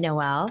 I, and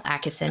Noel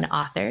Atkinson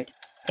authored.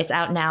 It's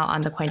out now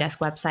on the CoinDesk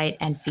website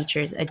and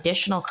features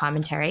additional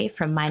commentary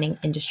from mining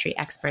industry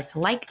experts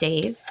like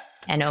Dave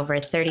and over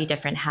 30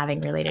 different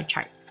halving-related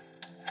charts.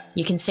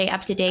 You can stay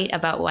up to date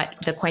about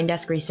what the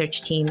CoinDesk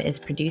research team is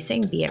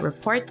producing, be it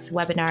reports,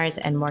 webinars,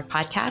 and more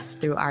podcasts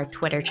through our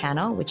Twitter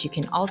channel, which you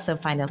can also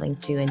find a link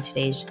to in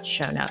today's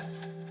show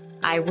notes.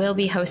 I will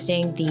be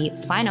hosting the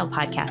final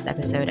podcast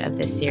episode of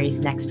this series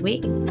next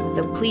week,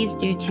 so please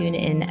do tune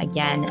in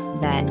again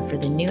then for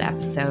the new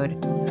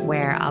episode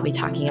where I'll be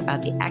talking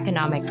about the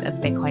economics of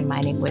Bitcoin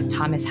mining with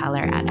Thomas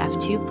Heller at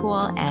F2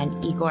 Pool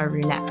and Igor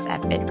Runets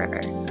at Bit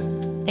River.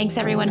 Thanks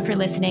everyone for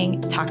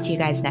listening. Talk to you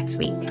guys next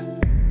week.